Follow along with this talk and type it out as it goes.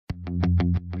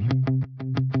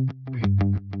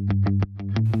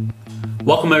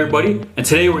Welcome everybody, and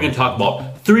today we're going to talk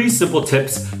about 3 simple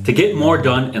tips to get more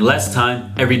done in less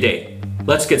time every day.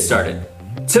 Let's get started.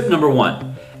 Tip number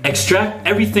 1, extract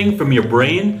everything from your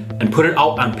brain and put it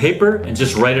out on paper and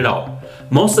just write it out.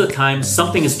 Most of the time,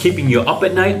 something is keeping you up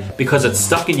at night because it's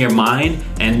stuck in your mind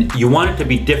and you want it to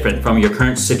be different from your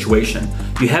current situation.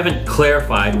 You haven't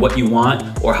clarified what you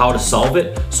want or how to solve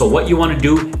it, so what you want to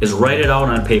do is write it out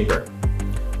on paper.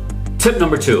 Tip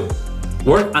number 2,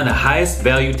 work on the highest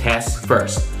value tasks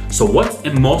first. So what's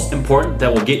most important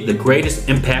that will get the greatest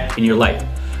impact in your life?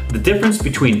 The difference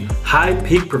between high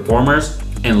peak performers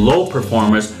and low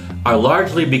performers are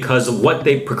largely because of what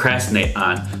they procrastinate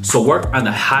on. So work on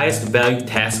the highest value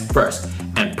task first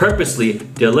and purposely,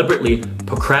 deliberately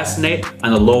procrastinate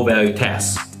on the low value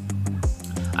tasks.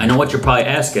 I know what you're probably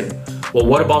asking. Well,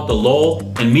 what about the low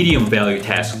and medium value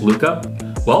tasks, Luca?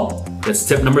 Well, that's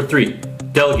tip number 3,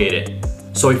 delegate it.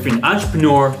 So if you're an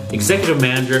entrepreneur, executive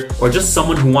manager, or just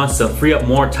someone who wants to free up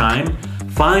more time,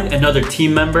 find another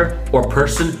team member or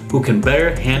person who can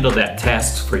better handle that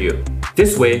task for you.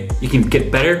 This way, you can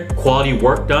get better quality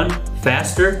work done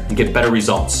faster and get better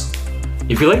results.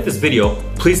 If you like this video,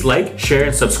 please like, share,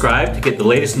 and subscribe to get the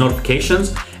latest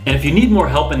notifications. And if you need more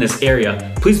help in this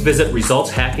area, please visit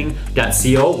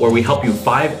resultshacking.co, where we help you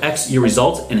 5x your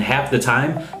results in half the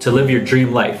time to live your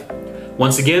dream life.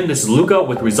 Once again, this is Luca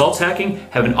with Results Hacking.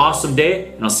 Have an awesome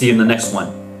day, and I'll see you in the next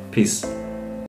one. Peace.